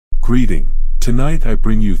Greeting. Tonight I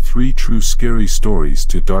bring you 3 true scary stories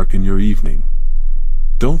to darken your evening.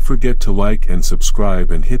 Don't forget to like and subscribe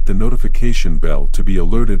and hit the notification bell to be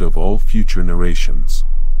alerted of all future narrations.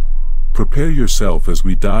 Prepare yourself as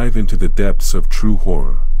we dive into the depths of true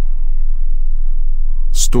horror.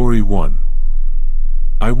 Story 1.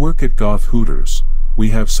 I work at Goth Hooters.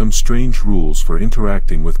 We have some strange rules for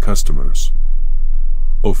interacting with customers.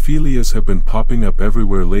 Ophelias have been popping up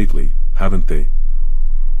everywhere lately, haven't they?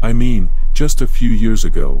 I mean, just a few years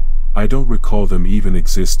ago, I don't recall them even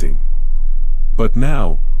existing. But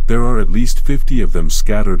now, there are at least 50 of them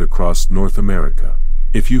scattered across North America.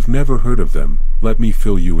 If you've never heard of them, let me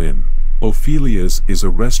fill you in. Ophelias is a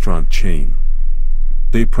restaurant chain.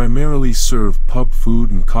 They primarily serve pub food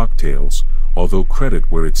and cocktails, although credit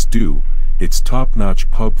where it's due, it's top-notch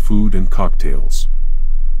pub food and cocktails.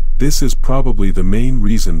 This is probably the main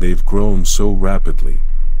reason they've grown so rapidly.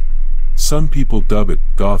 Some people dub it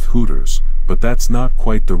Goth Hooters, but that's not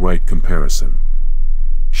quite the right comparison.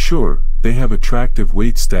 Sure, they have attractive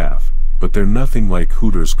waitstaff, but they're nothing like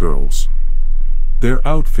Hooters girls. Their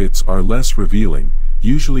outfits are less revealing,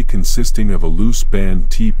 usually consisting of a loose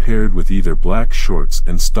band tee paired with either black shorts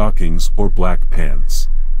and stockings or black pants.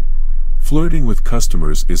 Flirting with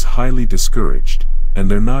customers is highly discouraged,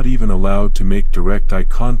 and they're not even allowed to make direct eye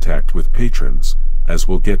contact with patrons, as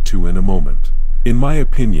we'll get to in a moment. In my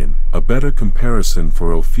opinion, a better comparison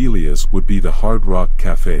for Ophelias would be the Hard Rock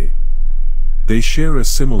Cafe. They share a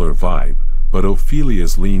similar vibe, but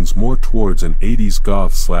Ophelias leans more towards an 80s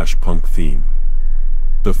goth/punk theme.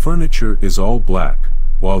 The furniture is all black,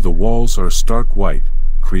 while the walls are stark white,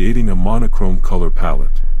 creating a monochrome color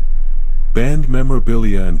palette. Band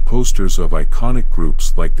memorabilia and posters of iconic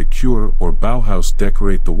groups like The Cure or Bauhaus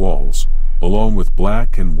decorate the walls, along with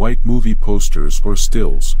black and white movie posters or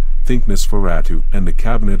stills, think Nosferatu and the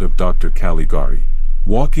Cabinet of Dr. Caligari.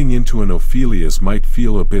 Walking into an Ophelias might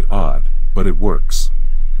feel a bit odd, but it works.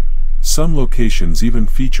 Some locations even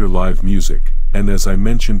feature live music, and as I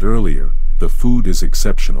mentioned earlier, the food is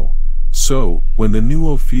exceptional. So, when the new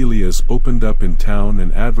Ophelias opened up in town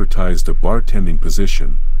and advertised a bartending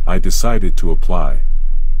position, I decided to apply.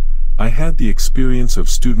 I had the experience of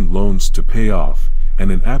student loans to pay off,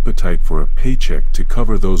 and an appetite for a paycheck to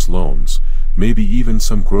cover those loans, maybe even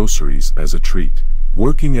some groceries as a treat.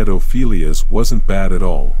 Working at Ophelias wasn't bad at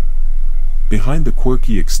all. Behind the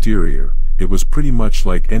quirky exterior, it was pretty much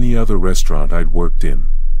like any other restaurant I'd worked in.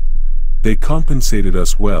 They compensated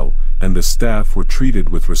us well, and the staff were treated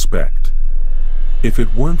with respect. If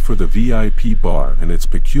it weren't for the VIP bar and its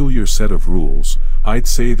peculiar set of rules, I'd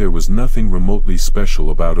say there was nothing remotely special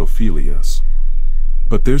about Ophelias.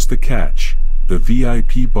 But there's the catch: the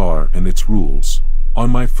VIP bar and its rules. On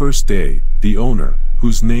my first day, the owner,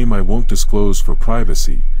 whose name I won't disclose for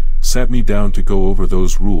privacy, sat me down to go over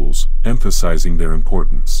those rules, emphasizing their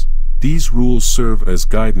importance. These rules serve as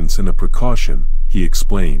guidance and a precaution, he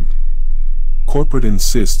explained. Corporate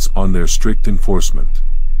insists on their strict enforcement.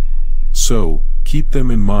 So, keep them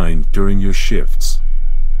in mind during your shifts.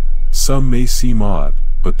 Some may seem odd,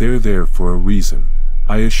 but they're there for a reason.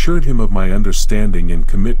 I assured him of my understanding and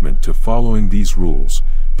commitment to following these rules,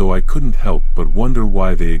 though I couldn't help but wonder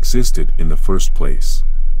why they existed in the first place.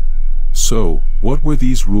 So, what were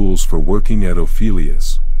these rules for working at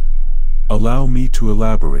Ophelias? Allow me to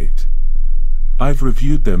elaborate. I've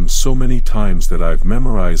reviewed them so many times that I've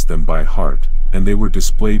memorized them by heart, and they were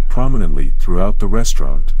displayed prominently throughout the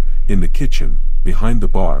restaurant, in the kitchen, behind the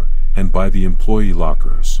bar, and by the employee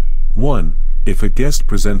lockers. 1. If a guest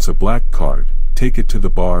presents a black card, take it to the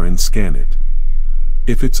bar and scan it.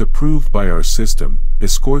 If it's approved by our system,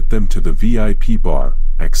 escort them to the VIP bar,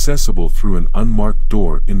 accessible through an unmarked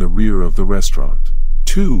door in the rear of the restaurant.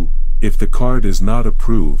 2. If the card is not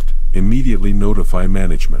approved, immediately notify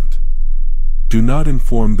management. Do not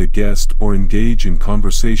inform the guest or engage in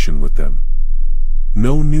conversation with them.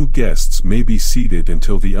 No new guests may be seated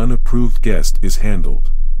until the unapproved guest is handled.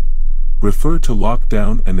 Refer to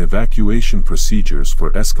lockdown and evacuation procedures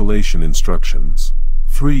for escalation instructions.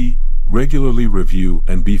 3. Regularly review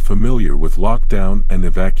and be familiar with lockdown and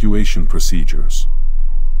evacuation procedures.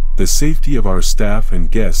 The safety of our staff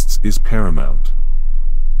and guests is paramount.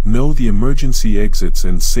 Know the emergency exits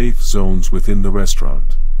and safe zones within the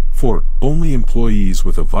restaurant. 4. Only employees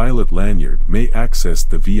with a violet lanyard may access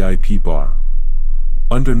the VIP bar.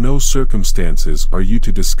 Under no circumstances are you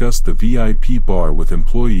to discuss the VIP bar with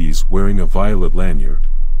employees wearing a violet lanyard.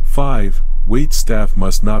 5. Waitstaff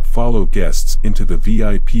must not follow guests into the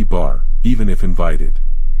VIP bar, even if invited.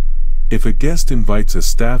 If a guest invites a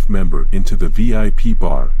staff member into the VIP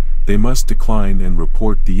bar, they must decline and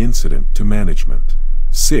report the incident to management.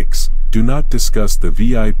 6. Do not discuss the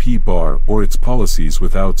VIP bar or its policies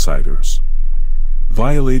with outsiders.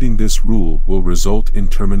 Violating this rule will result in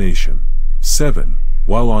termination. 7.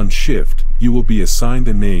 While on shift, you will be assigned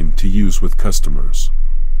a name to use with customers.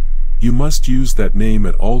 You must use that name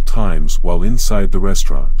at all times while inside the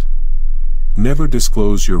restaurant. Never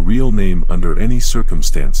disclose your real name under any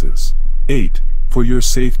circumstances. 8. For your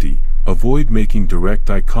safety, avoid making direct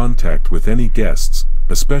eye contact with any guests,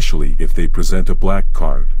 especially if they present a black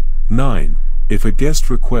card. 9. If a guest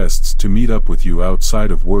requests to meet up with you outside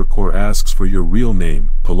of work or asks for your real name,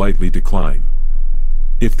 politely decline.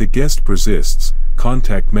 If the guest persists,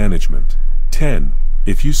 contact management. 10.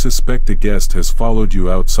 If you suspect a guest has followed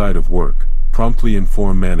you outside of work, promptly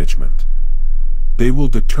inform management. They will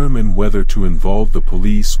determine whether to involve the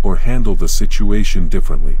police or handle the situation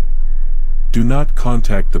differently. Do not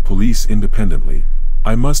contact the police independently.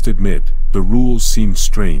 I must admit, the rules seem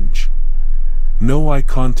strange. No eye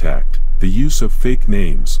contact, the use of fake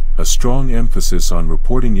names, a strong emphasis on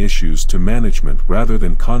reporting issues to management rather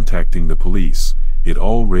than contacting the police, it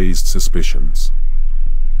all raised suspicions.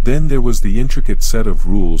 Then there was the intricate set of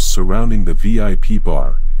rules surrounding the VIP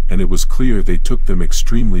bar, and it was clear they took them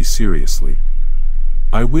extremely seriously.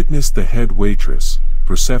 I witnessed the head waitress,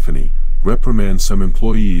 Persephone, reprimand some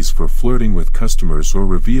employees for flirting with customers or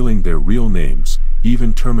revealing their real names,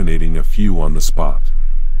 even terminating a few on the spot.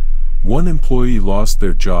 One employee lost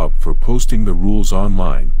their job for posting the rules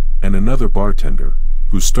online, and another bartender,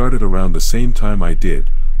 who started around the same time I did,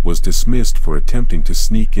 was dismissed for attempting to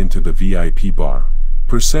sneak into the VIP bar.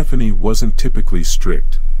 Persephone wasn't typically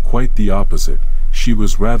strict, quite the opposite, she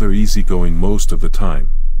was rather easygoing most of the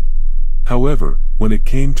time. However, when it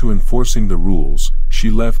came to enforcing the rules, she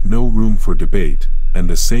left no room for debate, and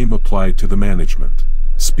the same applied to the management.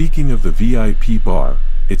 Speaking of the VIP bar,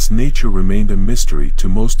 its nature remained a mystery to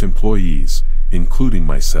most employees, including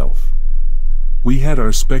myself. We had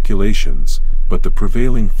our speculations, but the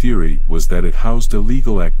prevailing theory was that it housed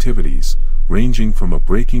illegal activities, ranging from a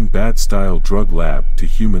Breaking Bad-style drug lab to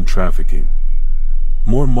human trafficking.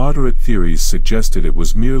 More moderate theories suggested it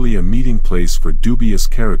was merely a meeting place for dubious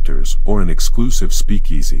characters or an exclusive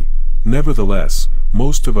speakeasy. Nevertheless,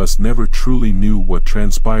 most of us never truly knew what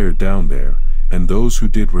transpired down there, and those who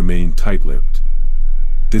did remained tight-lipped.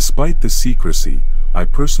 Despite the secrecy, I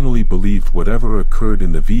personally believed whatever occurred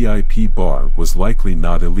in the VIP bar was likely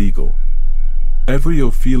not illegal. Every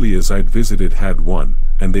Ophelia's I'd visited had one,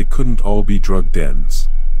 and they couldn't all be drug dens.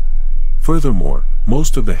 Furthermore,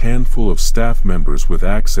 most of the handful of staff members with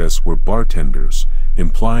access were bartenders,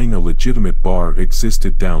 implying a legitimate bar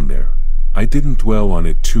existed down there. I didn't dwell on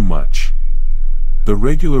it too much. The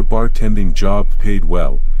regular bartending job paid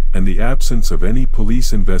well, and the absence of any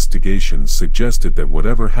police investigations suggested that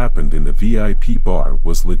whatever happened in the VIP bar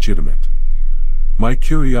was legitimate. My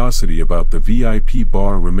curiosity about the VIP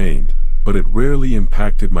bar remained, but it rarely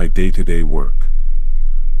impacted my day-to-day work.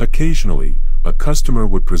 Occasionally, a customer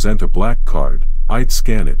would present a black card, I'd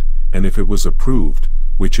scan it, and if it was approved,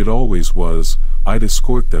 which it always was, I'd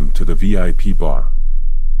escort them to the VIP bar.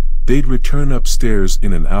 They'd return upstairs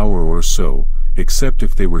in an hour or so, except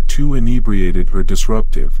if they were too inebriated or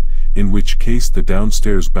disruptive, in which case the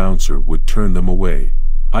downstairs bouncer would turn them away.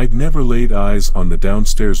 I'd never laid eyes on the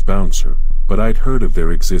downstairs bouncer, but I'd heard of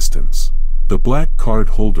their existence. The black card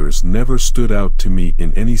holders never stood out to me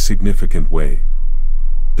in any significant way.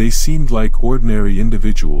 They seemed like ordinary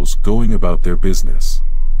individuals going about their business.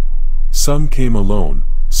 Some came alone,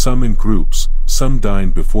 some in groups, some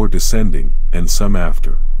dined before descending, and some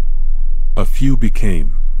after. A few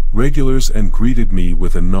became regulars and greeted me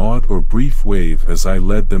with a nod or brief wave as I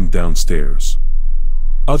led them downstairs.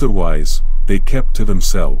 Otherwise, they kept to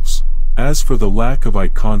themselves. As for the lack of eye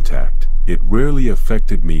contact, it rarely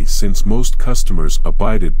affected me since most customers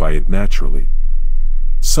abided by it naturally.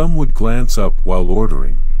 Some would glance up while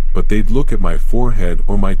ordering, but they'd look at my forehead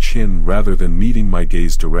or my chin rather than meeting my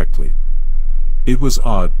gaze directly. It was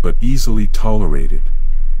odd but easily tolerated.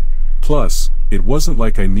 Plus, it wasn't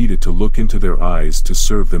like I needed to look into their eyes to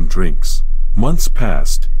serve them drinks. Months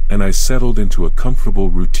passed, and I settled into a comfortable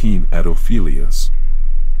routine at Ophelia's.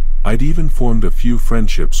 I'd even formed a few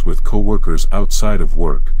friendships with coworkers outside of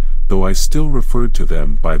work, though I still referred to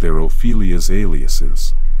them by their Ophelia's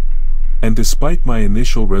aliases. And despite my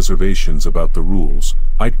initial reservations about the rules,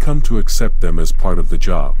 I'd come to accept them as part of the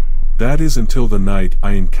job. That is until the night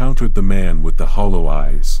I encountered the man with the hollow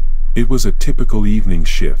eyes. It was a typical evening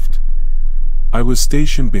shift. I was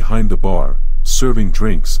stationed behind the bar, serving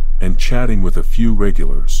drinks and chatting with a few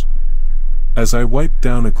regulars. As I wiped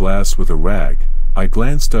down a glass with a rag, I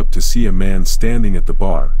glanced up to see a man standing at the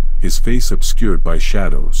bar, his face obscured by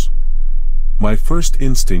shadows. My first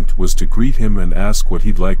instinct was to greet him and ask what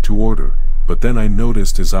he'd like to order, but then I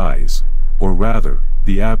noticed his eyes, or rather,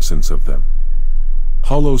 the absence of them.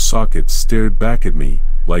 Hollow sockets stared back at me,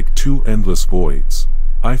 like two endless voids.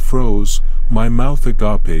 I froze, my mouth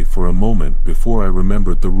agape for a moment before I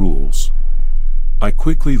remembered the rules. I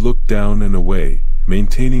quickly looked down and away,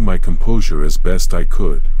 maintaining my composure as best I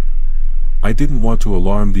could. I didn't want to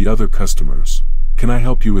alarm the other customers. "Can I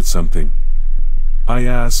help you with something?" I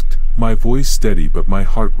asked, my voice steady but my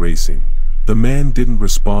heart racing. The man didn't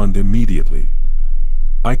respond immediately.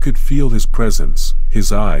 I could feel his presence,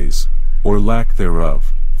 his eyes, or lack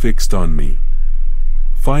thereof, fixed on me.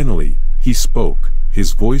 Finally, he spoke,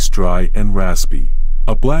 his voice dry and raspy.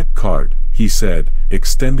 "A black card," he said,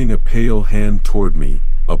 extending a pale hand toward me,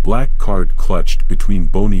 a black card clutched between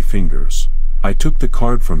bony fingers. I took the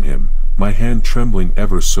card from him, my hand trembling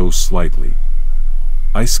ever so slightly.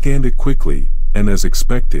 I scanned it quickly, and as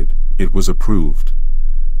expected, it was approved.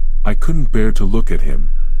 I couldn't bear to look at him,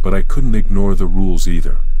 but I couldn't ignore the rules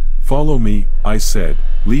either. "Follow me," I said,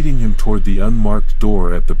 leading him toward the unmarked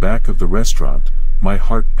door at the back of the restaurant, my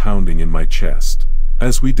heart pounding in my chest.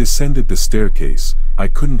 As we descended the staircase, I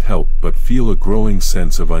couldn't help but feel a growing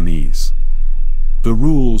sense of unease. The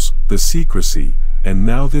rules, the secrecy, and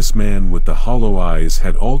now this man with the hollow eyes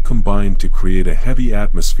had all combined to create a heavy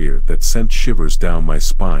atmosphere that sent shivers down my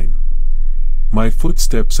spine. My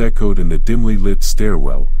footsteps echoed in the dimly lit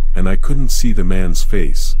stairwell, and I couldn't see the man's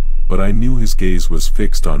face, but I knew his gaze was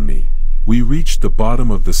fixed on me. We reached the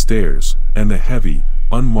bottom of the stairs, and a heavy,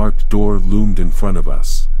 unmarked door loomed in front of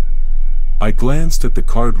us. I glanced at the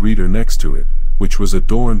card reader next to it, which was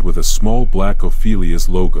adorned with a small black Ophelia's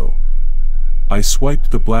logo. I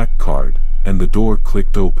swiped the black card, and the door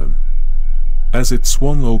clicked open. As it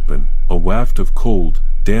swung open, a waft of cold,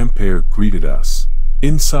 damp air greeted us.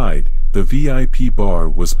 Inside, the VIP bar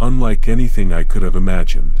was unlike anything I could have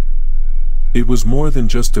imagined. It was more than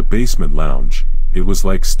just a basement lounge, it was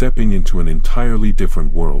like stepping into an entirely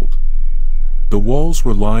different world. The walls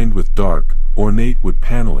were lined with dark, ornate wood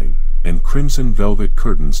paneling, and crimson velvet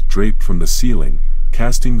curtains draped from the ceiling,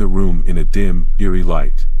 casting the room in a dim, eerie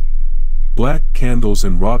light. Black candles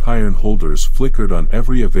and wrought iron holders flickered on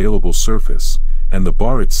every available surface, and the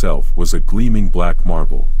bar itself was a gleaming black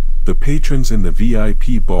marble. The patrons in the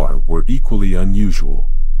VIP bar were equally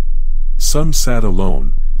unusual. Some sat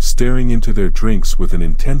alone, staring into their drinks with an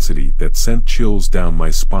intensity that sent chills down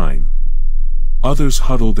my spine. Others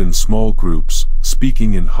huddled in small groups,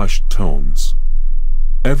 speaking in hushed tones.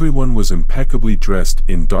 Everyone was impeccably dressed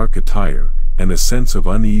in dark attire, and a sense of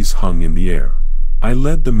unease hung in the air. I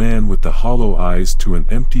led the man with the hollow eyes to an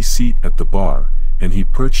empty seat at the bar, and he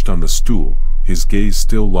perched on the stool, his gaze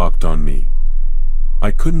still locked on me. I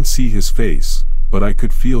couldn't see his face, but I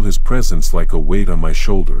could feel his presence like a weight on my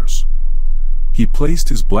shoulders. He placed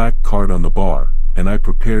his black card on the bar, and I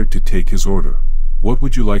prepared to take his order. "What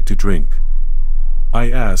would you like to drink?" I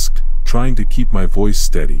asked, trying to keep my voice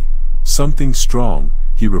steady. "Something strong,"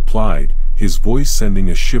 he replied, his voice sending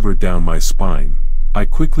a shiver down my spine. I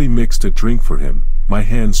quickly mixed a drink for him, my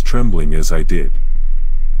hands trembling as I did.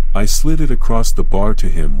 I slid it across the bar to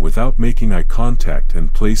him without making eye contact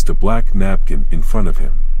and placed a black napkin in front of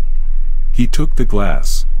him. He took the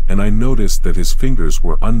glass, and I noticed that his fingers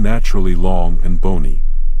were unnaturally long and bony.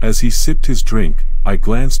 As he sipped his drink, I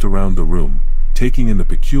glanced around the room, taking in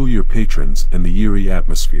the peculiar patrons and the eerie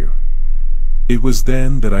atmosphere. It was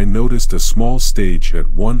then that I noticed a small stage at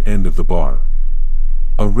one end of the bar.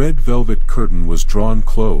 A red velvet curtain was drawn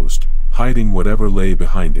closed, hiding whatever lay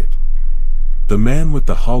behind it. The man with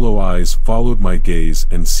the hollow eyes followed my gaze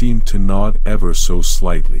and seemed to nod ever so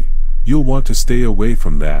slightly. "You'll want to stay away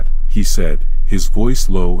from that," he said, his voice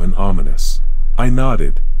low and ominous. I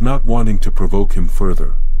nodded, not wanting to provoke him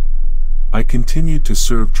further. I continued to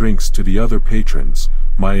serve drinks to the other patrons,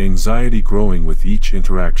 my anxiety growing with each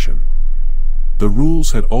interaction. The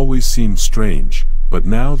rules had always seemed strange, but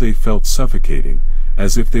now they felt suffocating,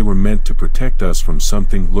 as if they were meant to protect us from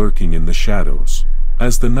something lurking in the shadows.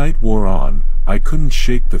 As the night wore on, I couldn't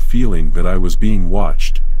shake the feeling that I was being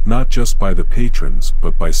watched, not just by the patrons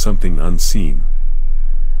but by something unseen.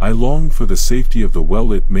 I longed for the safety of the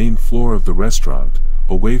well-lit main floor of the restaurant,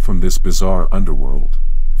 away from this bizarre underworld.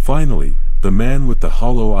 Finally, the man with the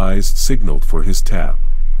hollow eyes signaled for his tab.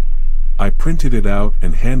 I printed it out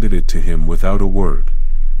and handed it to him without a word.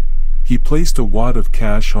 He placed a wad of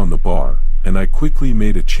cash on the bar, and I quickly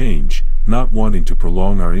made a change, not wanting to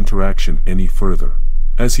prolong our interaction any further.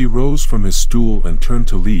 As he rose from his stool and turned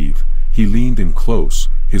to leave, he leaned in close,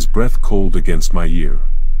 his breath cold against my ear.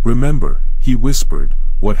 "Remember," he whispered,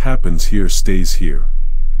 "what happens here stays here.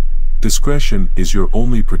 Discretion is your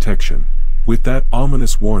only protection." With that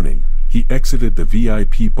ominous warning, he exited the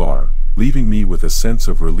VIP bar, leaving me with a sense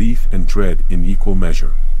of relief and dread in equal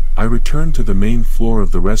measure. I returned to the main floor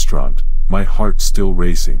of the restaurant, my heart still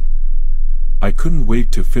racing. I couldn't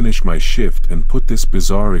wait to finish my shift and put this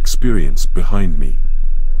bizarre experience behind me.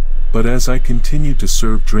 But as I continued to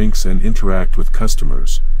serve drinks and interact with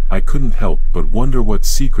customers, I couldn't help but wonder what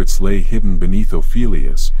secrets lay hidden beneath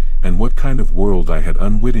Ophelia's, and what kind of world I had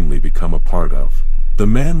unwittingly become a part of. The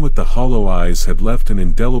man with the hollow eyes had left an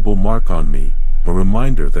indelible mark on me, a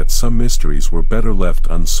reminder that some mysteries were better left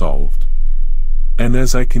unsolved. And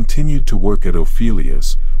as I continued to work at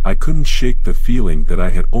Ophelia's, I couldn't shake the feeling that I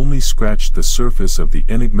had only scratched the surface of the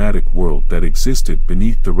enigmatic world that existed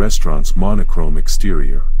beneath the restaurant's monochrome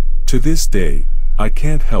exterior. To this day, I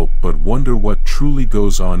can't help but wonder what truly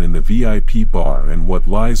goes on in the VIP bar and what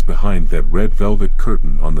lies behind that red velvet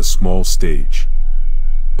curtain on the small stage.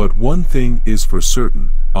 But one thing is for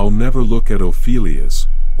certain, I'll never look at Ophelia's,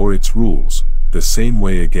 or its rules, the same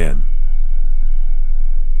way again.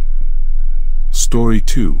 Story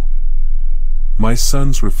 2. My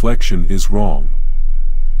son's reflection is wrong.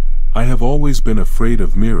 I have always been afraid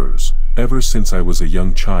of mirrors, ever since I was a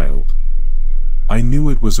young child. I knew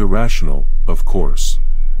it was irrational, of course.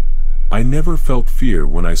 I never felt fear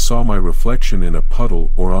when I saw my reflection in a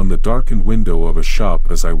puddle or on the darkened window of a shop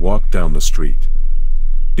as I walked down the street.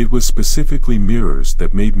 It was specifically mirrors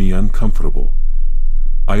that made me uncomfortable.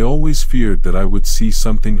 I always feared that I would see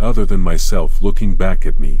something other than myself looking back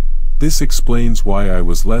at me. This explains why I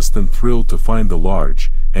was less than thrilled to find the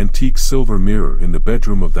large, antique silver mirror in the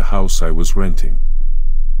bedroom of the house I was renting.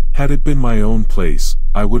 Had it been my own place,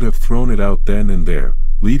 I would have thrown it out then and there,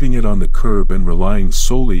 leaving it on the curb and relying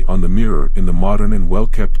solely on the mirror in the modern and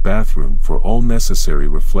well-kept bathroom for all necessary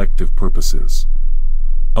reflective purposes.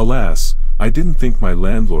 Alas, I didn't think my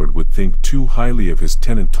landlord would think too highly of his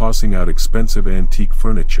tenant tossing out expensive antique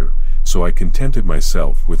furniture, so I contented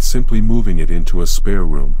myself with simply moving it into a spare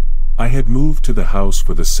room. I had moved to the house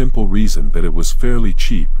for the simple reason that it was fairly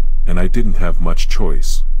cheap, and I didn't have much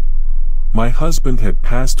choice. My husband had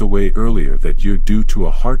passed away earlier that year due to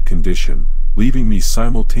a heart condition, leaving me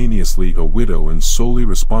simultaneously a widow and solely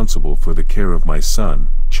responsible for the care of my son,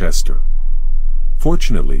 Chester.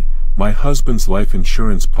 Fortunately, my husband's life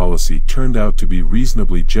insurance policy turned out to be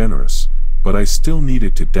reasonably generous, but I still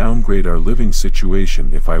needed to downgrade our living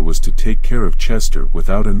situation if I was to take care of Chester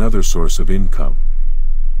without another source of income.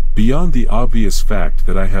 Beyond the obvious fact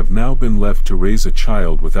that I have now been left to raise a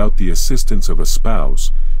child without the assistance of a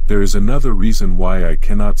spouse, there is another reason why I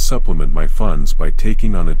cannot supplement my funds by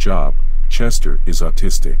taking on a job. Chester is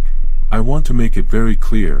autistic. I want to make it very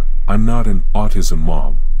clear, I'm not an autism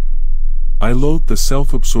mom. I loathe the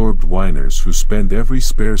self-absorbed whiners who spend every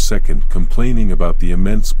spare second complaining about the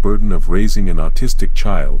immense burden of raising an autistic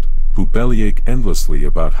child, who bellyache endlessly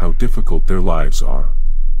about how difficult their lives are.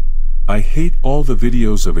 I hate all the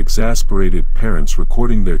videos of exasperated parents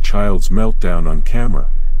recording their child's meltdown on camera,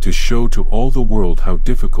 to show to all the world how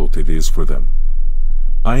difficult it is for them.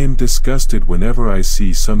 I am disgusted whenever I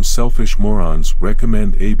see some selfish morons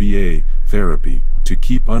recommend ABA therapy to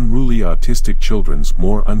keep unruly autistic children's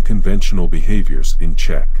more unconventional behaviors in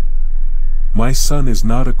check. My son is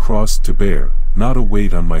not a cross to bear, not a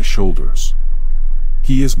weight on my shoulders.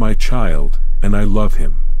 He is my child, and I love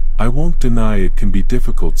him. I won't deny it can be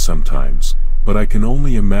difficult sometimes, but I can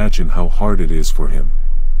only imagine how hard it is for him.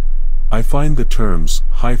 I find the terms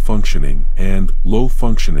high functioning and low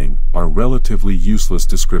functioning are relatively useless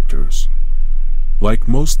descriptors. Like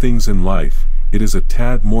most things in life, it is a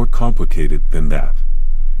tad more complicated than that.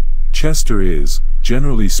 Chester is,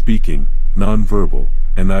 generally speaking, nonverbal,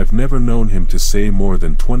 and I've never known him to say more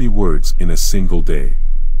than 20 words in a single day.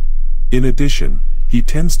 In addition, he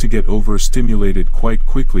tends to get overstimulated quite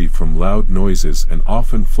quickly from loud noises and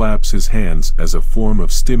often flaps his hands as a form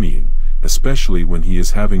of stemming, especially when he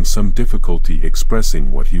is having some difficulty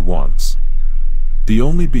expressing what he wants. The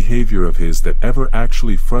only behavior of his that ever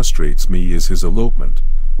actually frustrates me is his elopement,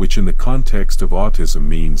 which in the context of autism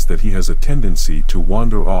means that he has a tendency to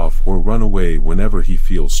wander off or run away whenever he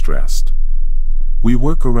feels stressed. We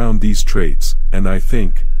work around these traits, and I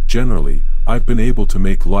think, generally, I've been able to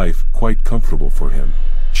make life quite comfortable for him.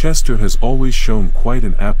 Chester has always shown quite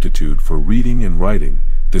an aptitude for reading and writing,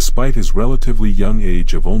 despite his relatively young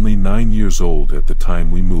age of only 9 years old at the time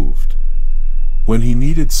we moved. When he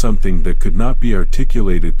needed something that could not be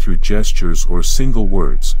articulated through gestures or single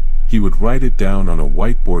words, he would write it down on a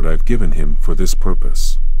whiteboard I've given him for this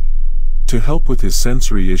purpose. To help with his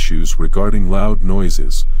sensory issues regarding loud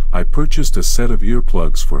noises, I purchased a set of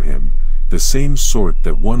earplugs for him, the same sort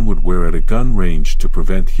that one would wear at a gun range to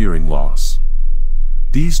prevent hearing loss.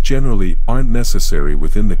 These generally aren't necessary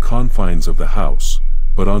within the confines of the house,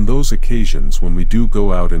 but on those occasions when we do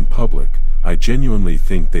go out in public, I genuinely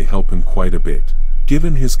think they help him quite a bit.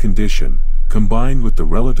 Given his condition, combined with the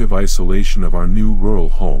relative isolation of our new rural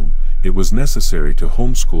home, it was necessary to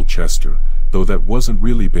homeschool Chester, though that wasn't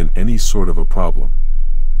really been any sort of a problem.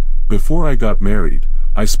 Before I got married,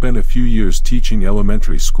 I spent a few years teaching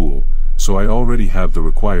elementary school, so I already have the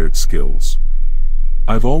required skills.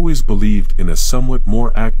 I've always believed in a somewhat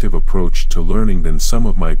more active approach to learning than some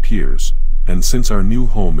of my peers, and since our new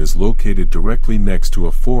home is located directly next to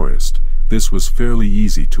a forest, this was fairly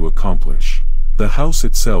easy to accomplish. The house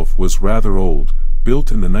itself was rather old,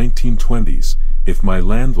 built in the 1920s, if my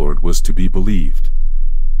landlord was to be believed.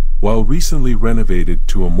 While recently renovated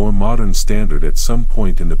to a more modern standard at some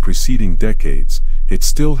point in the preceding decades, it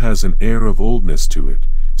still has an air of oldness to it,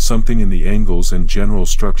 something in the angles and general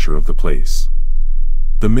structure of the place.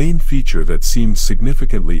 The main feature that seemed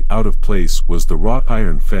significantly out of place was the wrought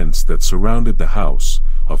iron fence that surrounded the house,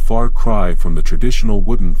 a far cry from the traditional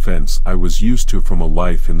wooden fence I was used to from a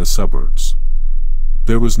life in the suburbs.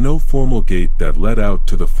 There was no formal gate that led out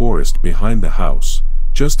to the forest behind the house,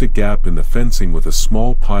 just a gap in the fencing with a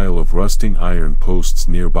small pile of rusting iron posts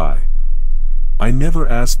nearby. I never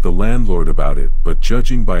asked the landlord about it, but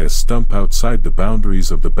judging by a stump outside the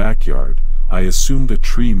boundaries of the backyard, I assumed a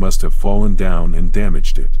tree must have fallen down and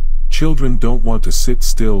damaged it. Children don't want to sit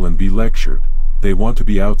still and be lectured, they want to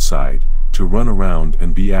be outside, to run around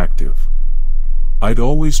and be active. I'd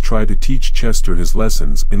always try to teach Chester his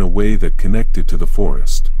lessons in a way that connected to the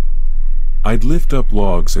forest. I'd lift up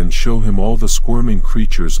logs and show him all the squirming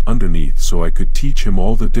creatures underneath so I could teach him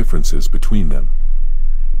all the differences between them.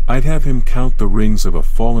 I'd have him count the rings of a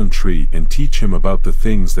fallen tree and teach him about the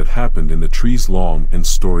things that happened in the tree's long and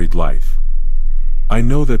storied life. I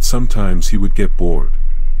know that sometimes he would get bored.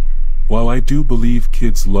 While I do believe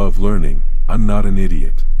kids love learning, I'm not an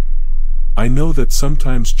idiot. I know that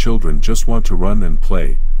sometimes children just want to run and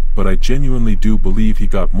play, but I genuinely do believe he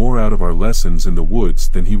got more out of our lessons in the woods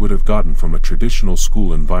than he would have gotten from a traditional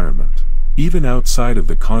school environment. Even outside of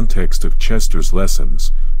the context of Chester's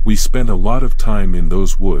lessons, we spent a lot of time in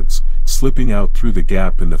those woods, slipping out through the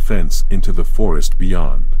gap in the fence into the forest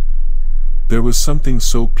beyond. There was something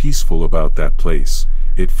so peaceful about that place,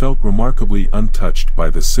 it felt remarkably untouched by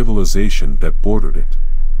the civilization that bordered it.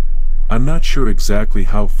 I'm not sure exactly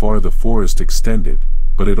how far the forest extended,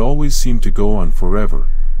 but it always seemed to go on forever,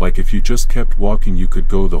 like if you just kept walking you could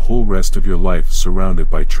go the whole rest of your life surrounded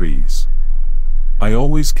by trees. I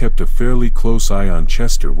always kept a fairly close eye on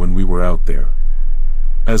Chester when we were out there.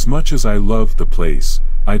 As much as I loved the place,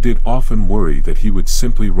 I did often worry that he would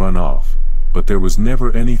simply run off, but there was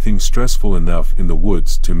never anything stressful enough in the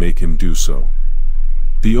woods to make him do so.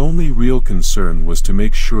 The only real concern was to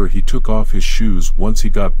make sure he took off his shoes once he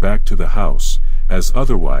got back to the house, as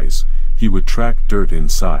otherwise, he would track dirt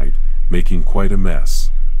inside, making quite a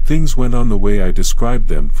mess. Things went on the way I described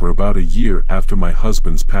them for about a year after my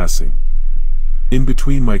husband's passing. In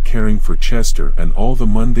between my caring for Chester and all the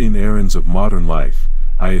mundane errands of modern life,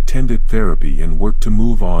 I attended therapy and worked to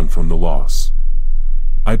move on from the loss.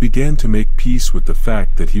 I began to make peace with the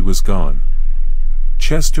fact that he was gone.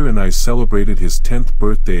 Chester and I celebrated his 10th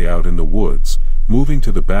birthday out in the woods, moving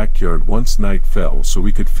to the backyard once night fell so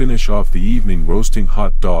we could finish off the evening roasting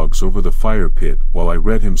hot dogs over the fire pit while I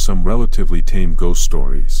read him some relatively tame ghost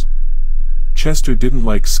stories. Chester didn't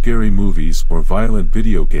like scary movies or violent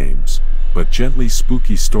video games, but gently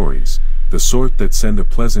spooky stories, the sort that send a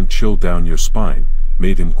pleasant chill down your spine,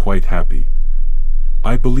 made him quite happy.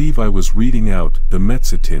 I believe I was reading out the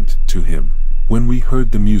Mezzotint to him when we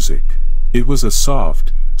heard the music. It was a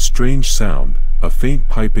soft, strange sound, a faint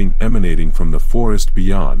piping emanating from the forest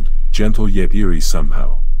beyond, gentle yet eerie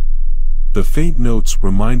somehow. The faint notes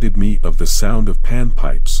reminded me of the sound of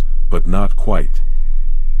panpipes, but not quite.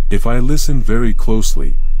 If I listened very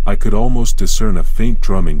closely, I could almost discern a faint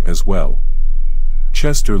drumming as well.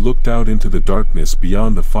 Chester looked out into the darkness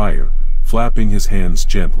beyond the fire, flapping his hands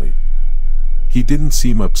gently. He didn't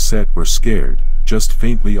seem upset or scared, just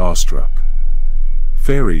faintly awestruck.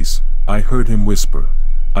 "Fairies," I heard him whisper.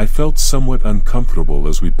 I felt somewhat uncomfortable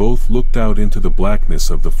as we both looked out into the blackness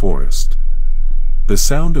of the forest. The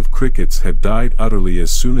sound of crickets had died utterly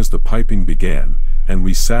as soon as the piping began, and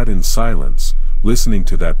we sat in silence, listening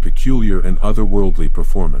to that peculiar and otherworldly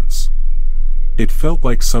performance. It felt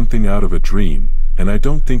like something out of a dream, and I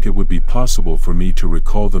don't think it would be possible for me to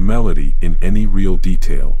recall the melody in any real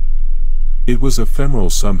detail. It was ephemeral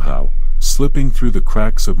somehow, slipping through the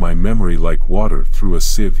cracks of my memory like water through a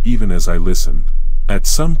sieve even as I listened. At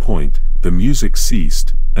some point, the music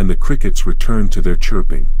ceased, and the crickets returned to their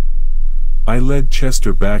chirping. I led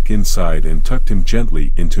Chester back inside and tucked him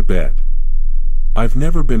gently into bed. I've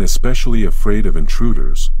never been especially afraid of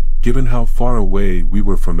intruders, given how far away we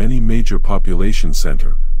were from any major population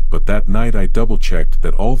center, but that night I double-checked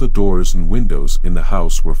that all the doors and windows in the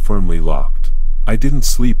house were firmly locked. I didn't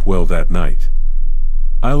sleep well that night.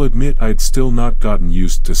 I'll admit I'd still not gotten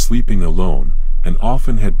used to sleeping alone, and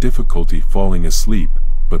often had difficulty falling asleep,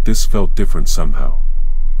 but this felt different somehow.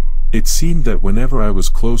 It seemed that whenever I was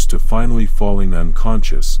close to finally falling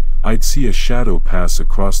unconscious, I'd see a shadow pass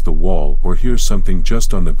across the wall or hear something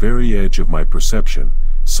just on the very edge of my perception,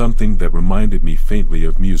 something that reminded me faintly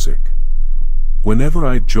of music. Whenever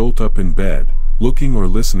I'd jolt up in bed, looking or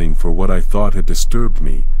listening for what I thought had disturbed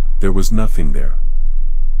me, there was nothing there.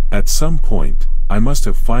 At some point, I must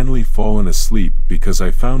have finally fallen asleep because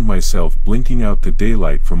I found myself blinking out the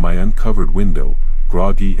daylight from my uncovered window,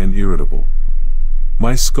 groggy and irritable.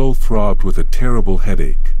 My skull throbbed with a terrible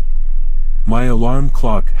headache. My alarm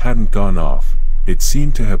clock hadn't gone off, it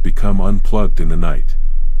seemed to have become unplugged in the night.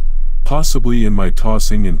 Possibly in my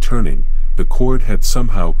tossing and turning, the cord had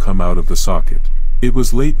somehow come out of the socket. It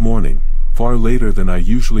was late morning, far later than I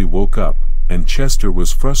usually woke up, and Chester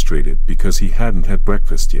was frustrated because he hadn't had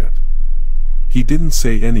breakfast yet. He didn't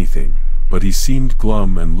say anything, but he seemed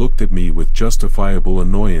glum and looked at me with justifiable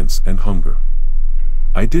annoyance and hunger.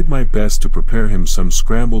 I did my best to prepare him some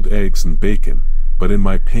scrambled eggs and bacon, but in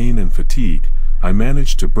my pain and fatigue, I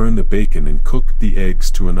managed to burn the bacon and cook the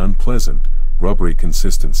eggs to an unpleasant, rubbery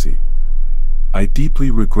consistency. I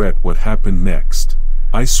deeply regret what happened next.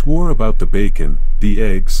 I swore about the bacon, the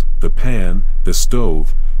eggs, the pan, the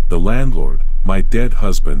stove, the landlord, my dead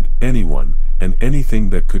husband, anyone, and anything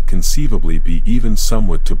that could conceivably be even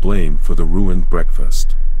somewhat to blame for the ruined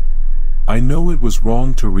breakfast. I know it was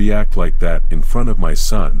wrong to react like that in front of my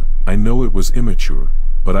son, I know it was immature,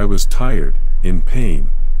 but I was tired, in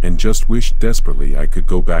pain, and just wished desperately I could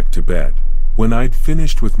go back to bed. When I'd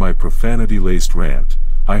finished with my profanity-laced rant,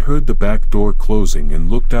 I heard the back door closing and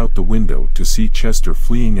looked out the window to see Chester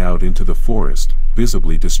fleeing out into the forest,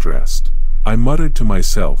 visibly distressed. I muttered to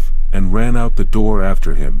myself, and ran out the door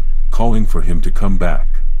after him, calling for him to come back.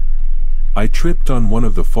 I tripped on one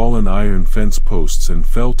of the fallen iron fence posts and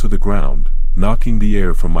fell to the ground, knocking the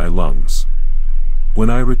air from my lungs. When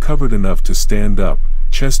I recovered enough to stand up,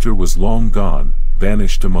 Chester was long gone,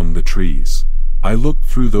 vanished among the trees. I looked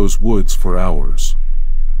through those woods for hours.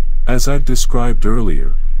 As I've described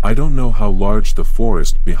earlier, I don't know how large the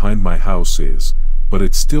forest behind my house is, but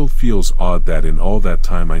it still feels odd that in all that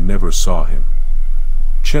time I never saw him.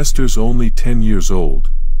 Chester's only 10 years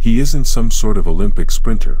old, he isn't some sort of Olympic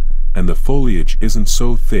sprinter, and the foliage isn't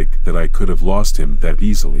so thick that I could have lost him that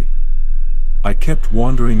easily. I kept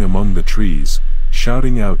wandering among the trees,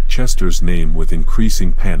 shouting out Chester's name with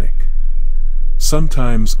increasing panic.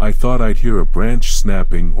 Sometimes I thought I'd hear a branch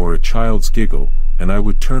snapping or a child's giggle, and I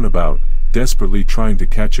would turn about, desperately trying to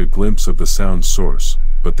catch a glimpse of the sound's source,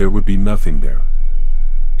 but there would be nothing there.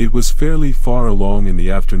 It was fairly far along in the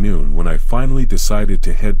afternoon when I finally decided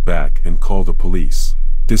to head back and call the police.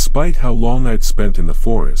 Despite how long I'd spent in the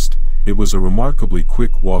forest, it was a remarkably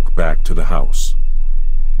quick walk back to the house.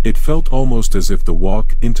 It felt almost as if the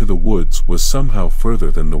walk into the woods was somehow further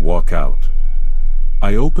than the walk out.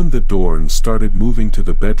 I opened the door and started moving to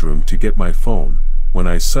the bedroom to get my phone, when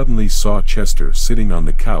I suddenly saw Chester sitting on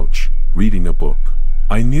the couch, reading a book.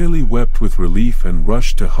 I nearly wept with relief and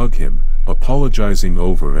rushed to hug him, apologizing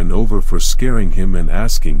over and over for scaring him and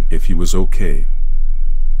asking if he was okay.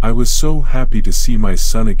 I was so happy to see my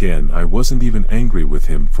son again I wasn't even angry with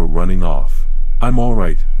him for running off. "I'm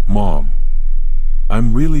alright, Mom.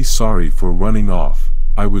 I'm really sorry for running off,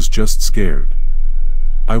 I was just scared."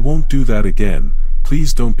 "I won't do that again,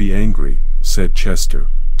 please don't be angry," said Chester,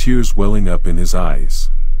 tears welling up in his eyes.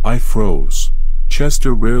 I froze.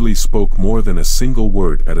 Chester rarely spoke more than a single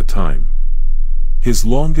word at a time. His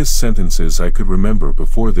longest sentences I could remember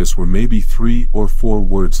before this were maybe 3 or 4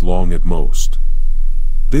 words long at most.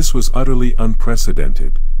 This was utterly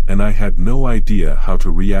unprecedented, and I had no idea how to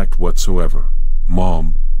react whatsoever.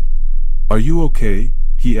 "Mom, are you okay?"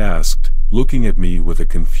 he asked, looking at me with a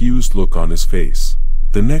confused look on his face.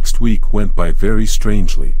 The next week went by very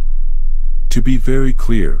strangely. To be very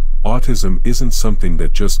clear, autism isn't something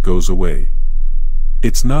that just goes away.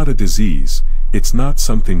 It's not a disease, it's not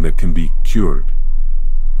something that can be cured.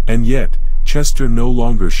 And yet, Chester no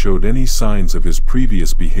longer showed any signs of his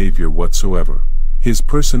previous behavior whatsoever. His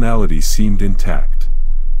personality seemed intact.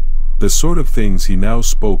 The sort of things he now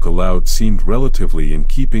spoke aloud seemed relatively in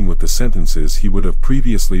keeping with the sentences he would have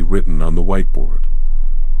previously written on the whiteboard.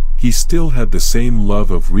 He still had the same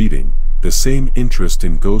love of reading, the same interest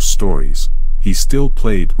in ghost stories, he still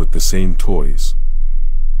played with the same toys.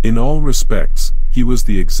 In all respects, he was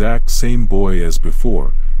the exact same boy as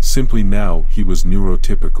before, simply now he was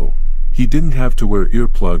neurotypical. He didn't have to wear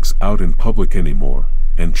earplugs out in public anymore,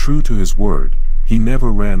 and true to his word, he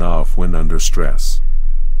never ran off when under stress.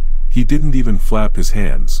 He didn't even flap his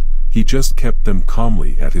hands, he just kept them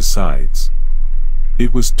calmly at his sides.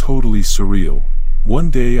 It was totally surreal. One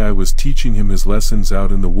day I was teaching him his lessons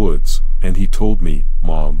out in the woods, and he told me,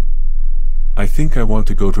 "Mom, I think I want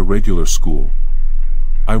to go to regular school.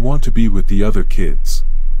 I want to be with the other kids."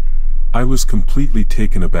 I was completely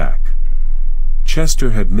taken aback.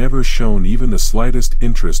 Chester had never shown even the slightest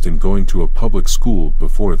interest in going to a public school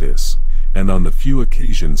before this, and on the few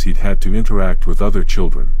occasions he'd had to interact with other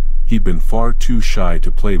children, he'd been far too shy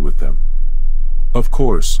to play with them. Of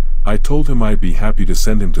course, I told him I'd be happy to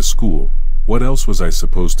send him to school. What else was I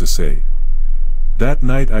supposed to say? That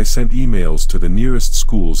night I sent emails to the nearest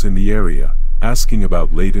schools in the area, asking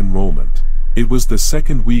about late enrollment. It was the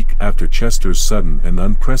second week after Chester's sudden and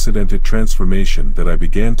unprecedented transformation that I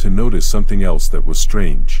began to notice something else that was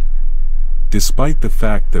strange. Despite the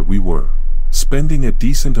fact that we were spending a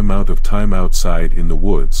decent amount of time outside in the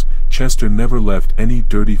woods, Chester never left any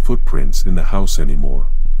dirty footprints in the house anymore.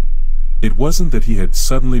 It wasn't that he had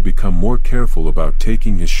suddenly become more careful about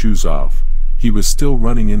taking his shoes off. He was still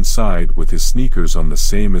running inside with his sneakers on the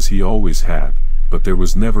same as he always had, but there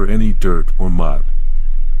was never any dirt or mud.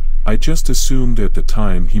 I just assumed at the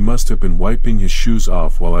time he must have been wiping his shoes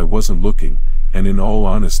off while I wasn't looking, and in all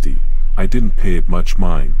honesty, I didn't pay it much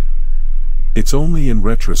mind. It's only in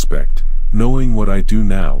retrospect, knowing what I do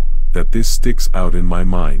now, that this sticks out in my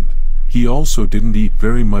mind. He also didn't eat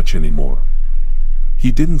very much anymore.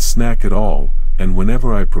 He didn't snack at all, and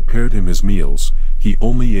whenever I prepared him his meals, he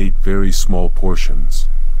only ate very small portions.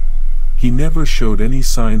 He never showed any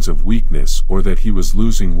signs of weakness or that he was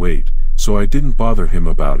losing weight, so I didn't bother him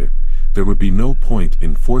about it. There would be no point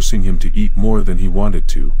in forcing him to eat more than he wanted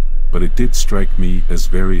to, but it did strike me as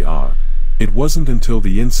very odd. It wasn't until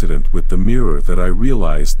the incident with the mirror that I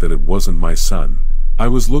realized that it wasn't my son. I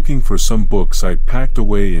was looking for some books I'd packed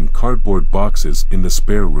away in cardboard boxes in the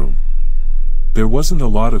spare room. There wasn't a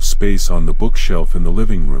lot of space on the bookshelf in the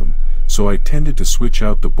living room, so I tended to switch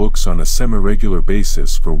out the books on a semi-regular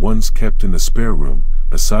basis for ones kept in the spare room,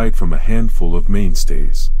 aside from a handful of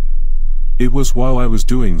mainstays. It was while I was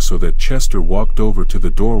doing so that Chester walked over to the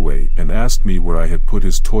doorway and asked me where I had put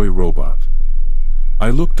his toy robot. I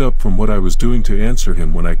looked up from what I was doing to answer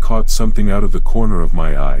him when I caught something out of the corner of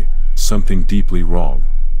my eye, something deeply wrong.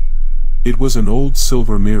 It was an old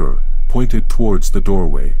silver mirror, pointed towards the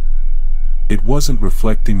doorway. It wasn't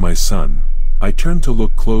reflecting my son. I turned to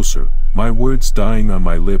look closer, my words dying on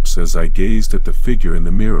my lips as I gazed at the figure in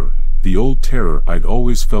the mirror, the old terror I'd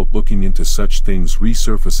always felt looking into such things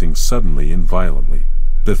resurfacing suddenly and violently.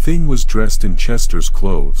 The thing was dressed in Chester's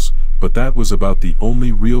clothes, but that was about the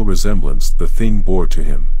only real resemblance the thing bore to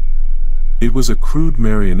him. It was a crude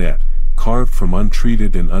marionette, carved from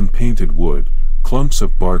untreated and unpainted wood, clumps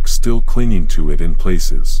of bark still clinging to it in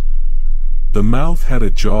places. The mouth had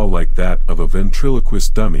a jaw like that of a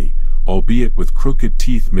ventriloquist dummy, albeit with crooked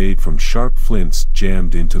teeth made from sharp flints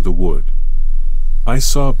jammed into the wood. I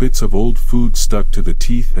saw bits of old food stuck to the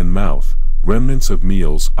teeth and mouth, remnants of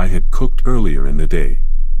meals I had cooked earlier in the day.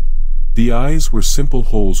 The eyes were simple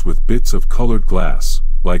holes with bits of colored glass,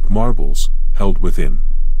 like marbles, held within.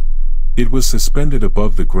 It was suspended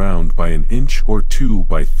above the ground by an inch or two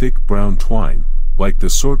by thick brown twine, like the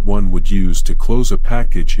sort one would use to close a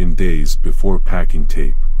package in days before packing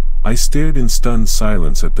tape. I stared in stunned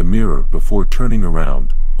silence at the mirror before turning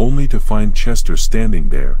around, only to find Chester standing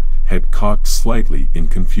there, head cocked slightly in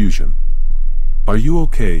confusion. "Are you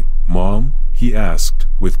okay, Mom?" he asked,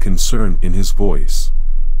 with concern in his voice.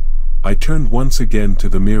 I turned once again to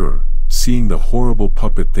the mirror, seeing the horrible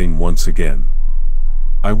puppet thing once again.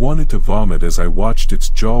 I wanted to vomit as I watched its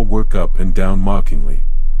jaw work up and down mockingly.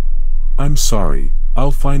 "I'm sorry,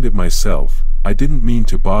 I'll find it myself, I didn't mean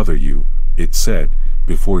to bother you," it said,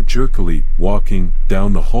 before jerkily walking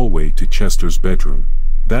down the hallway to Chester's bedroom.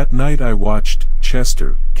 That night I watched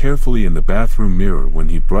Chester carefully in the bathroom mirror when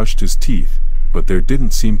he brushed his teeth, but there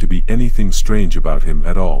didn't seem to be anything strange about him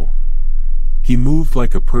at all. He moved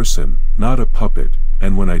like a person, not a puppet,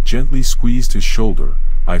 and when I gently squeezed his shoulder,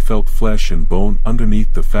 I felt flesh and bone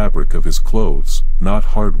underneath the fabric of his clothes,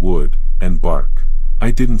 not hard wood and bark.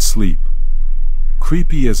 I didn't sleep.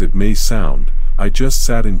 Creepy as it may sound, I just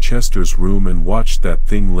sat in Chester's room and watched that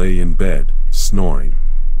thing lay in bed, snoring.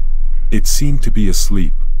 It seemed to be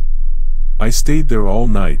asleep. I stayed there all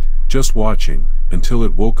night, just watching, until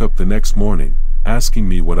it woke up the next morning, asking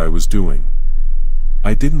me what I was doing.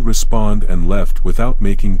 I didn't respond and left without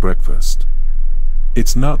making breakfast.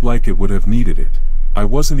 It's not like it would have needed it. I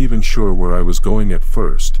wasn't even sure where I was going at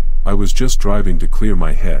first, I was just driving to clear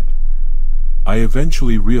my head. I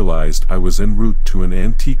eventually realized I was en route to an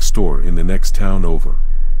antique store in the next town over.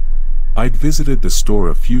 I'd visited the store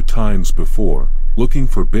a few times before, looking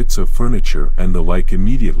for bits of furniture and the like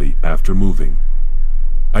immediately after moving.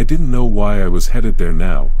 I didn't know why I was headed there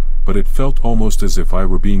now, but it felt almost as if I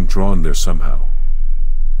were being drawn there somehow.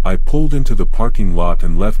 I pulled into the parking lot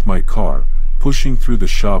and left my car, pushing through the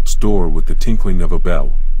shop's door with the tinkling of a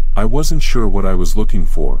bell. I wasn't sure what I was looking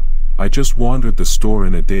for, I just wandered the store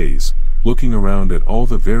in a daze, looking around at all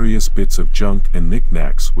the various bits of junk and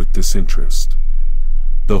knickknacks with disinterest.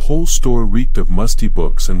 The whole store reeked of musty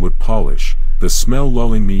books and wood polish, the smell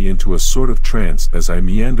lulling me into a sort of trance as I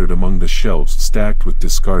meandered among the shelves stacked with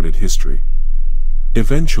discarded history.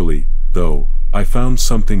 Eventually, though, I found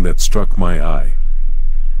something that struck my eye.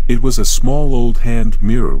 It was a small old hand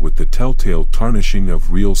mirror with the telltale tarnishing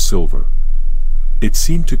of real silver. It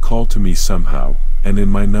seemed to call to me somehow, and in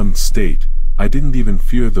my numbed state, I didn't even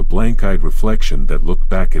fear the blank-eyed reflection that looked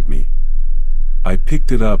back at me. I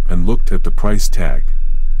picked it up and looked at the price tag.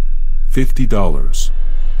 $50.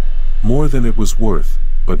 More than it was worth,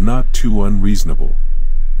 but not too unreasonable.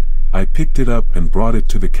 I picked it up and brought it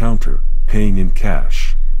to the counter, paying in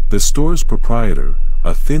cash. The store's proprietor,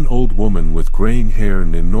 a thin old woman with graying hair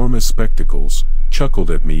and enormous spectacles,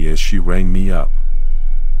 chuckled at me as she rang me up.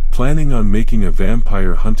 "Planning on making a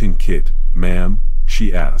vampire hunting kit, ma'am?"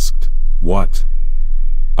 she asked. "What?"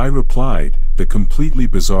 I replied, the completely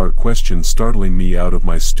bizarre question startling me out of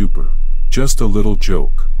my stupor. "Just a little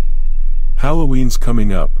joke. Halloween's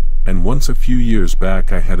coming up, and once a few years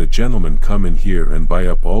back I had a gentleman come in here and buy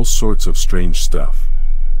up all sorts of strange stuff.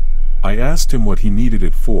 I asked him what he needed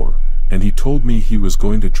it for, and he told me he was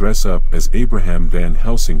going to dress up as Abraham Van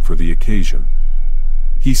Helsing for the occasion.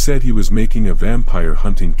 He said he was making a vampire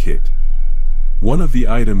hunting kit. One of the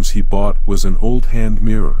items he bought was an old hand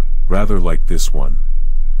mirror, rather like this one.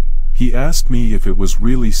 He asked me if it was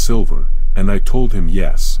really silver, and I told him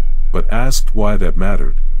yes, but asked why that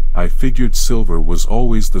mattered. I figured silver was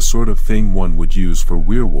always the sort of thing one would use for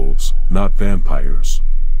werewolves, not vampires.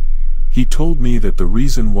 He told me that the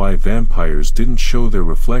reason why vampires didn't show their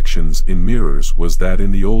reflections in mirrors was that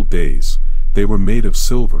in the old days, they were made of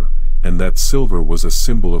silver, and that silver was a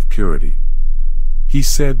symbol of purity. He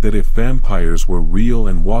said that if vampires were real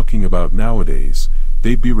and walking about nowadays,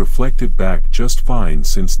 they'd be reflected back just fine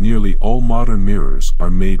since nearly all modern mirrors are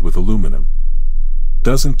made with aluminum.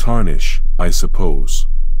 Doesn't tarnish, I suppose.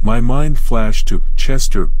 My mind flashed to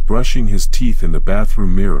Chester brushing his teeth in the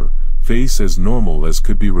bathroom mirror, face as normal as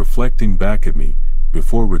could be reflecting back at me,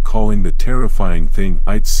 before recalling the terrifying thing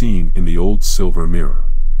I'd seen in the old silver mirror.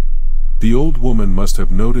 The old woman must have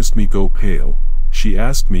noticed me go pale. She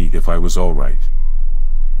asked me if I was all right.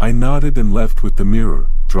 I nodded and left with the mirror,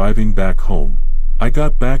 driving back home. I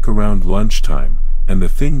got back around lunchtime, and the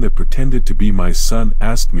thing that pretended to be my son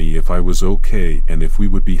asked me if I was okay and if we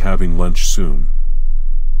would be having lunch soon.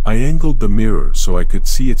 I angled the mirror so I could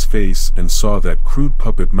see its face and saw that crude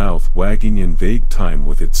puppet mouth wagging in vague time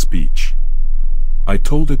with its speech. I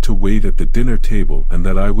told it to wait at the dinner table and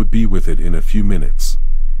that I would be with it in a few minutes.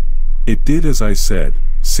 It did as I said,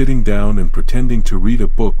 sitting down and pretending to read a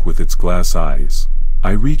book with its glass eyes.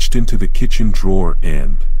 I reached into the kitchen drawer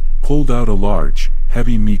and pulled out a large,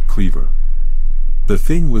 heavy meat cleaver. The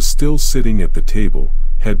thing was still sitting at the table,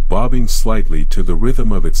 head bobbing slightly to the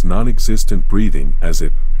rhythm of its non-existent breathing as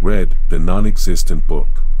it read the non-existent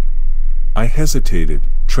book. I hesitated,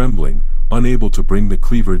 trembling, unable to bring the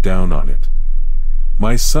cleaver down on it.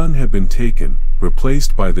 My son had been taken,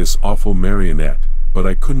 replaced by this awful marionette, but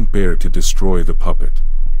I couldn't bear to destroy the puppet.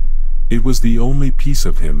 It was the only piece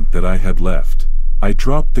of him that I had left. I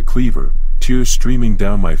dropped the cleaver, tears streaming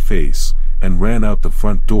down my face, and ran out the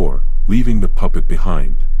front door, leaving the puppet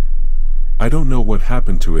behind. I don't know what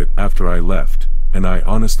happened to it after I left, and I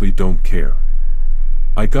honestly don't care.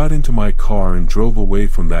 I got into my car and drove away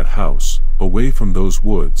from that house, away from those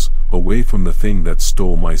woods, away from the thing that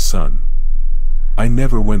stole my son. I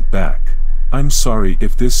never went back. I'm sorry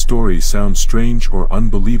if this story sounds strange or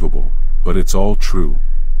unbelievable, but it's all true.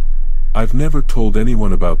 I've never told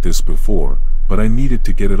anyone about this before, but I needed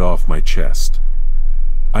to get it off my chest.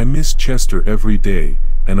 I miss Chester every day,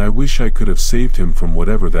 and I wish I could have saved him from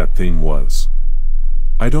whatever that thing was.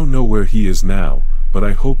 I don't know where he is now, but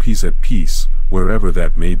I hope he's at peace, wherever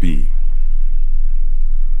that may be.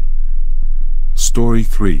 Story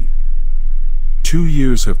 3. 2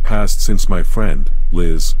 years have passed since my friend,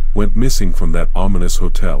 Liz, went missing from that ominous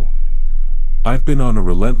hotel. I've been on a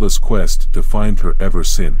relentless quest to find her ever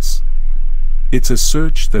since. It's a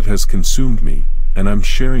search that has consumed me, and I'm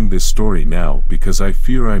sharing this story now because I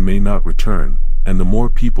fear I may not return, and the more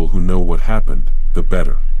people who know what happened, the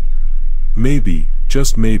better. Maybe,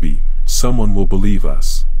 just maybe, someone will believe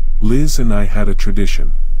us. Liz and I had a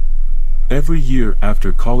tradition. Every year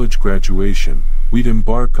after college graduation, we'd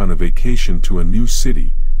embark on a vacation to a new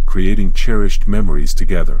city, creating cherished memories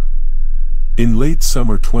together. In late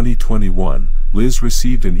summer 2021, Liz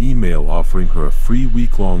received an email offering her a free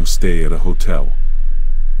week-long stay at a hotel.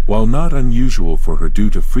 While not unusual for her due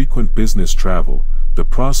to frequent business travel, the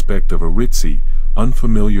prospect of a ritzy,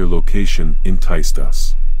 unfamiliar location enticed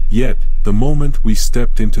us. Yet, the moment we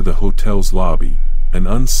stepped into the hotel's lobby, an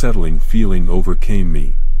unsettling feeling overcame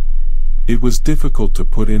me. It was difficult to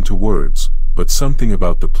put into words, but something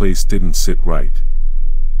about the place didn't sit right.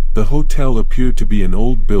 The hotel appeared to be an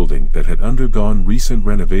old building that had undergone recent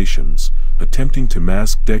renovations, attempting to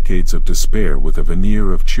mask decades of despair with a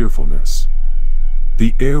veneer of cheerfulness.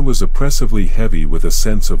 The air was oppressively heavy with a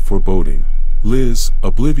sense of foreboding. Liz,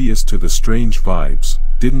 oblivious to the strange vibes,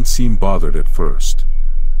 didn't seem bothered at first.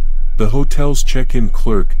 The hotel's check-in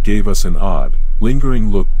clerk gave us an odd,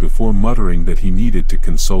 lingering look before muttering that he needed to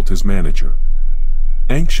consult his manager.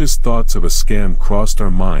 Anxious thoughts of a scam crossed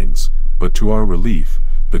our minds, but to our relief,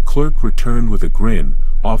 the clerk returned with a grin,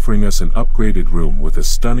 offering us an upgraded room with a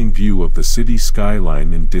stunning view of the city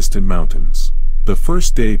skyline and distant mountains. The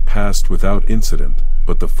first day passed without incident,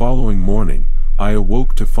 but the following morning, I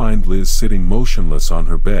awoke to find Liz sitting motionless on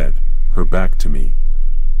her bed, her back to me.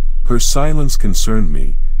 Her silence concerned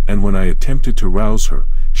me, and when I attempted to rouse her,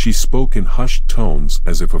 she spoke in hushed tones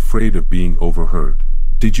as if afraid of being overheard.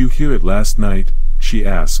 "Did you hear it last night?" she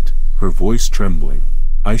asked, her voice trembling.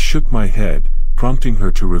 I shook my head, prompting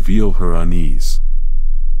her to reveal her unease.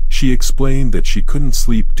 She explained that she couldn't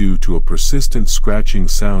sleep due to a persistent scratching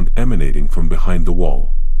sound emanating from behind the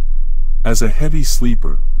wall. As a heavy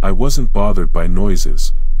sleeper, I wasn't bothered by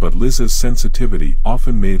noises, but Liz's sensitivity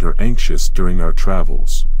often made her anxious during our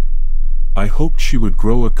travels. I hoped she would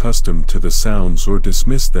grow accustomed to the sounds or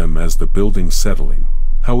dismiss them as the building's settling.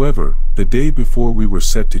 However, the day before we were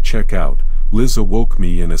set to check out, Liz awoke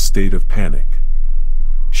me in a state of panic.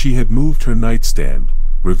 She had moved her nightstand,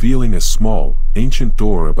 revealing a small, ancient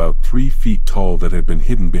door about 3 feet tall that had been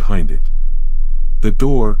hidden behind it. The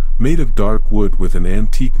door, made of dark wood with an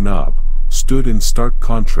antique knob, stood in stark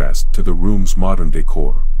contrast to the room's modern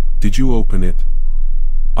decor. "Did you open it?"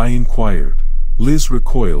 I inquired. Liz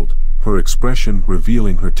recoiled, her expression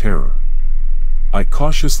revealing her terror. I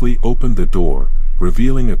cautiously opened the door,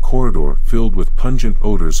 revealing a corridor filled with pungent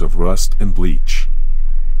odors of rust and bleach.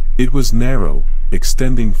 It was narrow,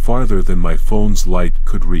 extending farther than my phone's light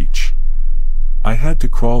could reach. I had to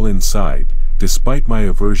crawl inside, despite my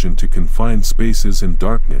aversion to confined spaces and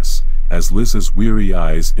darkness, as Liz's weary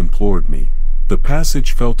eyes implored me. The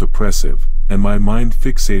passage felt oppressive, and my mind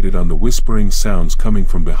fixated on the whispering sounds coming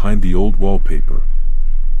from behind the old wallpaper.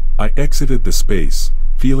 I exited the space,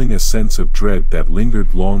 feeling a sense of dread that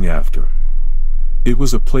lingered long after. It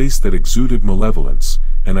was a place that exuded malevolence,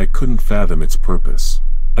 and I couldn't fathom its purpose.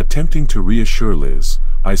 Attempting to reassure Liz,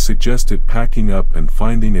 I suggested packing up and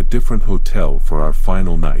finding a different hotel for our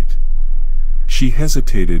final night. She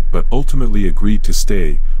hesitated but ultimately agreed to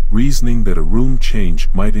stay, reasoning that a room change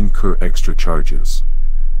might incur extra charges.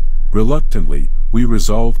 Reluctantly, we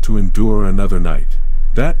resolved to endure another night.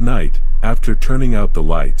 That night, after turning out the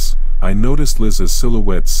lights, I noticed Liz's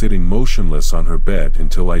silhouette sitting motionless on her bed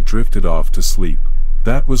until I drifted off to sleep.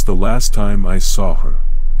 That was the last time I saw her.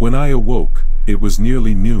 When I awoke, it was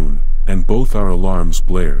nearly noon, and both our alarms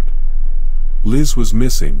blared. Liz was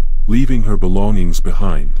missing, leaving her belongings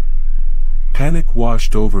behind. Panic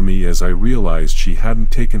washed over me as I realized she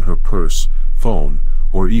hadn't taken her purse, phone,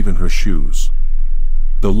 or even her shoes.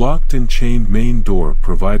 The locked and chained main door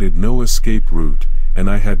provided no escape route, and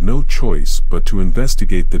I had no choice but to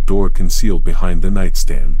investigate the door concealed behind the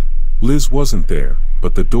nightstand. Liz wasn't there,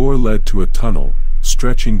 but the door led to a tunnel,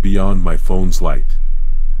 stretching beyond my phone's light.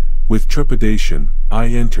 With trepidation, I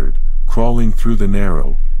entered, crawling through the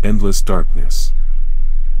narrow, endless darkness.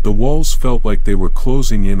 The walls felt like they were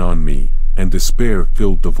closing in on me, and despair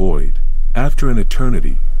filled the void. After an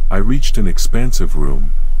eternity, I reached an expansive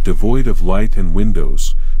room, devoid of light and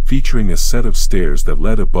windows, featuring a set of stairs that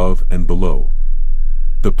led above and below.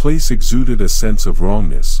 The place exuded a sense of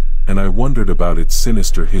wrongness, and I wondered about its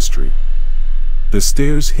sinister history. The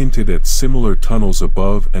stairs hinted at similar tunnels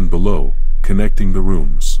above and below, connecting the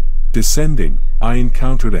rooms. Descending, I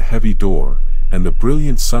encountered a heavy door, and the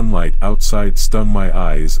brilliant sunlight outside stung my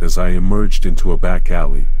eyes as I emerged into a back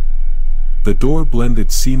alley. The door blended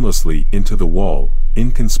seamlessly into the wall,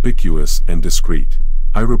 inconspicuous and discreet.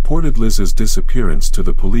 I reported Liz's disappearance to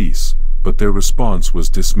the police, but their response was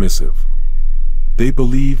dismissive. They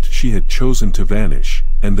believed she had chosen to vanish,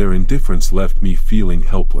 and their indifference left me feeling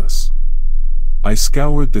helpless. I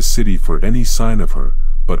scoured the city for any sign of her,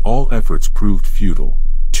 but all efforts proved futile.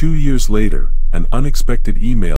 2 years later, an unexpected email